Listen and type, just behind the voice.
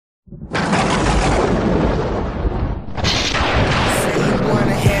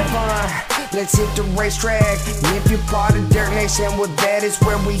let's hit the racetrack. If you're part of Dirt Nation, well that is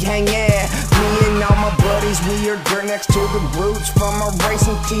where we hang at. Me and all my buddies, we are dirt next to the roots. From our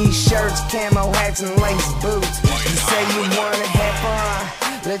racing t-shirts, camo hats and lace boots. You say you wanna have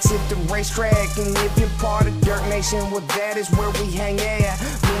fun, let's hit the racetrack. And if you're part of Dirt Nation, well that is where we hang at.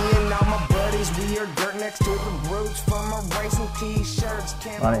 Me and all my buddies, we are dirt next to the roots. From our racing t-shirts,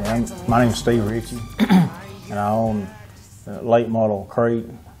 camo hats and lace boots. My name's Steve Ritchie, and I own a late model crate.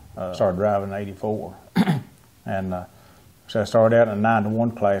 Started driving in '84, and so I started out in a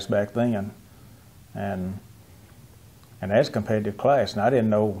 9-to-1 class back then, and that's a competitive class, and I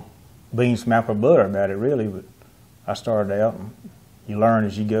didn't know beans from apple butter about it really, but I started out, and you learn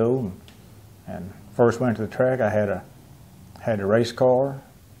as you go, and first went to the track, I had a race car,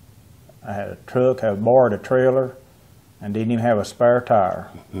 I had a truck, I borrowed a trailer, and didn't even have a spare tire,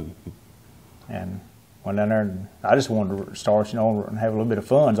 and went down there, and I just wanted to start, and have a little bit of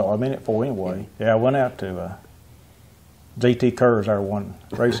fun. That's all I'm in it for anyway. Yeah, I went out to GT Curves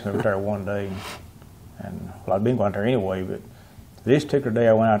racing over there one day, and well, I'd been going there anyway, but this particular day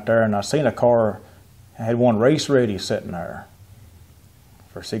I went out there and I seen a car, I had one race ready sitting there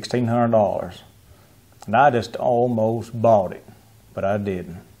for $1,600, and I just almost bought it, but I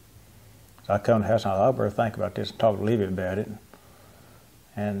didn't. So I come to the house and I thought, I better think about this and talk to Livy about it,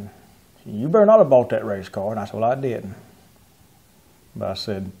 and you better not have bought that race car. And I said, well, I didn't. But I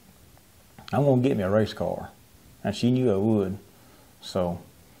said, I'm going to get me a race car. And she knew I would. So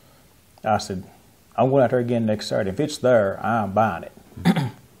I said, I'm going out there again next Saturday. If it's there, I'm buying it.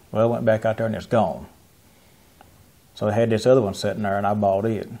 Well, I went back out there and it's gone. So I had this other one sitting there and I bought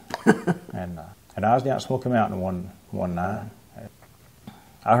it. and I was down at Smoky Mountain one night.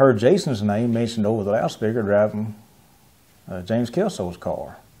 I heard Jason's name mentioned over the loudspeaker driving James Kelso's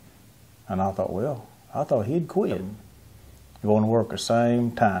car. And I thought, well, I thought he'd quit. Going to work at the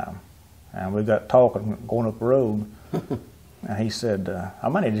same time. And we got talking, going up the road. And he said, I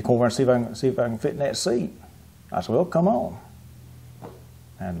might need to come over and see if I can fit in that seat. I said, well, come on.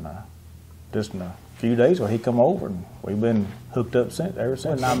 And just in a few days, well, he come over, and we've been hooked up ever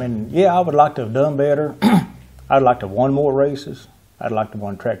since. I mean, yeah, I would like to have done better. I'd like to have won more races. I'd like to have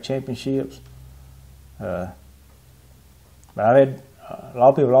won track championships. But I had... a lot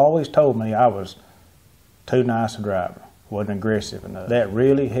of people always told me I was too nice a driver, wasn't aggressive enough. That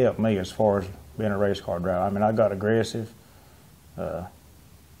really helped me as far as being a race car driver. I mean, I got aggressive. Back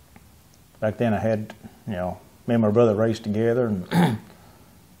then I had, me and my brother raced together,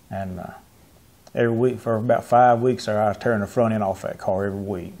 and every week for about 5 weeks there, I was tearing the front end off that car every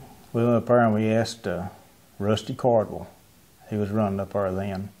week. We went up there and we asked Rusty Cardwell, he was running up there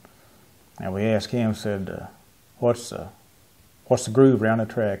then, and we asked him, said, what's the groove around the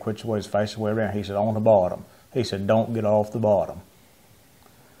track? Which way is the fastest way around? He said, on the bottom. He said, don't get off the bottom.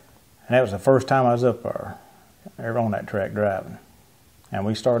 And that was the first time I was up there, ever on that track driving. And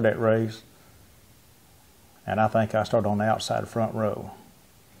we started that race, and I think I started on the outside front row.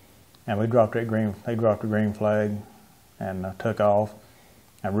 And we dropped they dropped the green flag, and took off.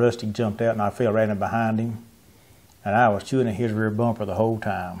 And Rusty jumped out, and I fell right in behind him. And I was chewing at his rear bumper the whole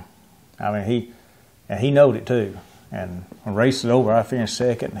time. I mean, he knowed it too. And when the race was over, I finished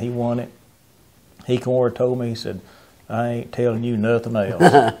second, and he won it. He come over and told me, he said, I ain't telling you nothing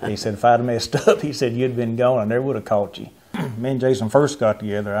else. He said, if I'd have messed up, he said, you'd been gone, I never would have caught you. Me and Jason first got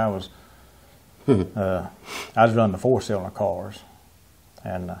together, I was running the 4-cylinder cars.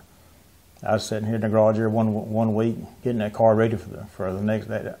 And I was sitting here in the garage here one week, getting that car ready for the next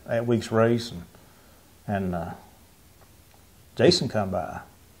that week's race. And Jason come by.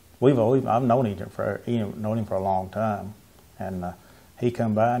 I've known him for a long time, and he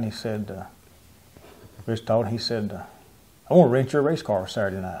come by and he said, Rich told him, he said, I want to rent your race car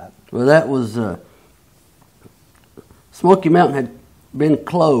Saturday night. Well, that was Smoky Mountain had been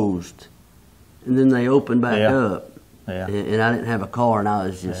closed, and then they opened back up. Yeah. And I didn't have a car, and I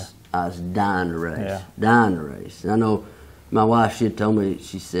was just I was dying to race, Yeah. And I know my wife, she had told me,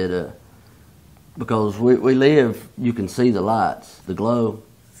 she said, because we live, you can see the lights, the glow.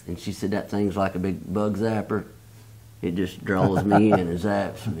 And she said that thing's like a big bug zapper. It just draws me in and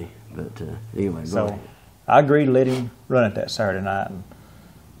zaps me. But anyway, go ahead. I agreed to let him run it that Saturday night.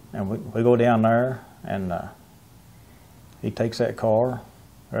 And we go down there, and he takes that car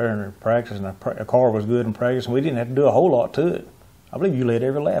there in practice, and the car was good in practice, and we didn't have to do a whole lot to it. I believe you led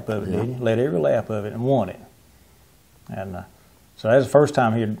every lap of it, didn't you? Led every lap of it and won it. And so that was the first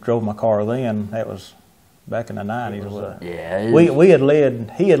time he drove my car then. That was back in the 90s.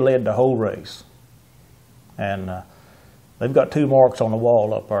 He had led the whole race. And they've got 2 marks on the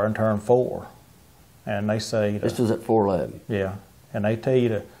wall up there in turn 4. And they say... This was at 411. Yeah. And they tell you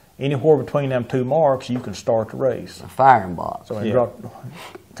to, anywhere between them 2 marks, you can start the race. A firing box. So when he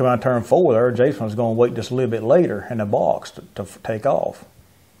come out turn 4 there, Jason was going to wait just a little bit later in the box to take off.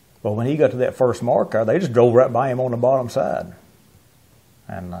 But when he got to that first marker, they just drove right by him on the bottom side.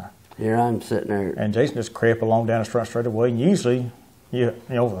 And here I'm sitting there. And Jason just crept along down the front straightaway. And usually, you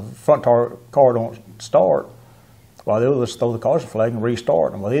know, the front car don't start. Well, they'll just throw the caution flag and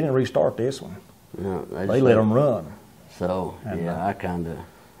restart them. Well, they didn't restart this one. No, they let them run. So, and, yeah,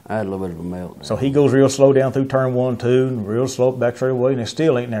 I had a little bit of a meltdown. So he goes real slow down through turn 1, 2, and real slow back straight away, and it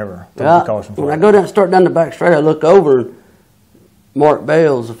still ain't never throw the caution flag. When I go down, start down the back straight, I look over, and Mark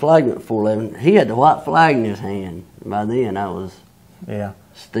Bell's the flagman at 411. He had the white flag in his hand. By then,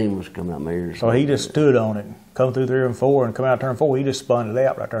 steam was coming out my ears. So he just stood on it, come through 3 and 4, and come out turn 4. He just spun it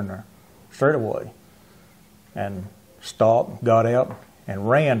out right there straight away, and stopped, got out, and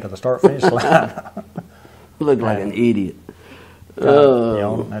ran to the start-finish line. Looked like an idiot. You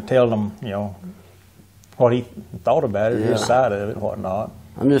know, I tell them, you know, what he thought about it, his side of it, and whatnot.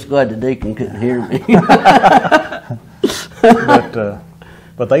 I'm just glad the deacon couldn't hear me.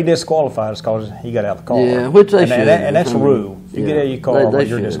 But they disqualified us because he got out of the car. Yeah, which they should. And that's a rule. If you get out of your car,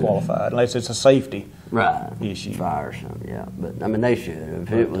 you're should. disqualified, unless it's a safety issue. Fire or something, yeah. But I mean, they should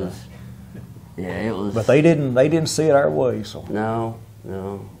have. It was. But they didn't see it our way. So no.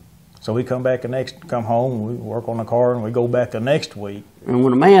 So we come home, we work on the car, and we go back the next week. And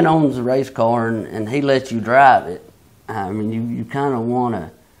when a man owns a race car and he lets you drive it, I mean, you kind of want to,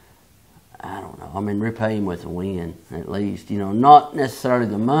 I don't know, I mean, repay him with a win, at least. You know, not necessarily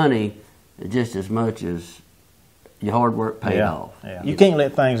the money, just as much as your hard work paid off. Yeah. You can't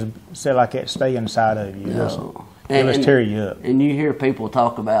let things say like that stay inside of you. No. It'll just tear you up. And you hear people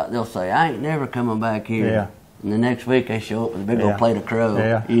talk about, they'll say, I ain't never coming back here. Yeah. And the next week they show up with a big old plate of crow.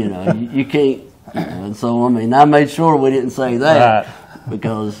 Yeah. You know, you can't. And so, I mean, I made sure we didn't say that. Right.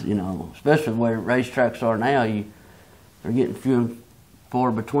 Because, you know, especially where racetracks are now, they're getting few and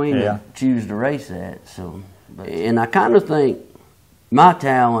far between to choose to race at. So, and I kind of think my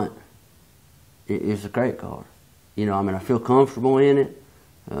talent is a crate car. You know, I mean, I feel comfortable in it.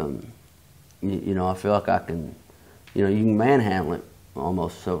 You know, I feel like I can, you know, you can manhandle it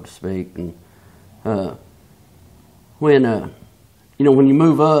almost, so to speak. And when you know, when you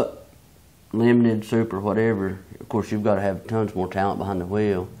move up, limited, super, whatever, of course you've got to have tons more talent behind the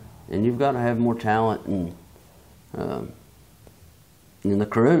wheel, and you've got to have more talent in the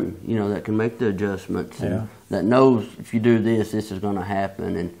crew, you know, that can make the adjustments, and that knows if you do this, this is going to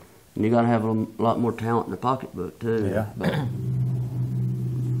happen, and you got to have a lot more talent in the pocketbook too. Yeah. But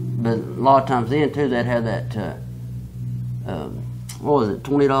a lot of times then too, they'd have that. What was it,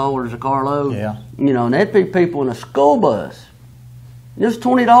 $20 a carload? Yeah. You know, and there'd be people in a school bus. Just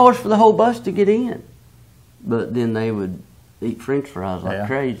 $20 for the whole bus to get in. But then they would eat French fries like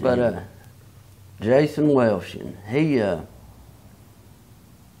crazy. But Jason Welshing, he,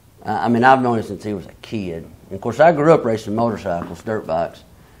 I mean, I've known him since he was a kid. And of course, I grew up racing motorcycles, dirt bikes,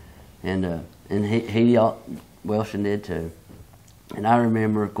 and he Welshing did too. And I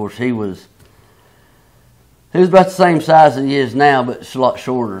remember, of course, he was about the same size as he is now, but it's a lot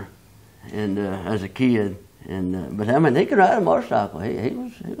shorter. And as a kid, and but I mean, he could ride a motorcycle. He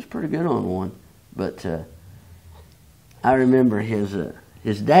was pretty good on one. But I remember his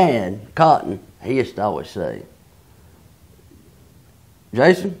dad, Cotton. He used to always say,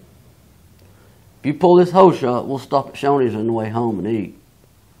 "Jason, if you pull this hose shot, we'll stop at Shoney's on the way home and eat."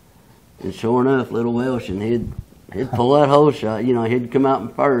 And sure enough, little Welshing, he'd pull that hose shot. You know, he'd come out in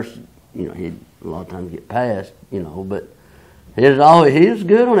first. You know, he'd a lot of times get past, you know, but he was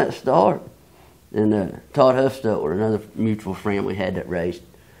good on that start. And Todd Huffstutler, another mutual friend we had that raced,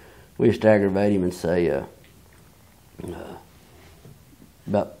 we used to aggravate him and say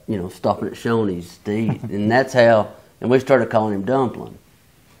about, you know, stopping at Shoney's to eat. And that's how, and we started calling him Dumpling.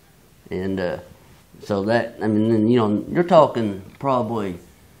 And so that, I mean, you know, you're talking probably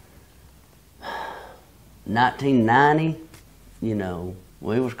 1990, you know,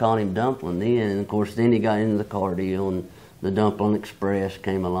 we was calling him Dumpling then, and of course then he got into the car deal, and the Dumpling Express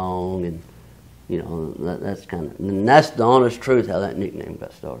came along, and you know that's kind of, and that's the honest truth how that nickname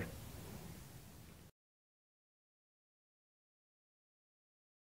got started.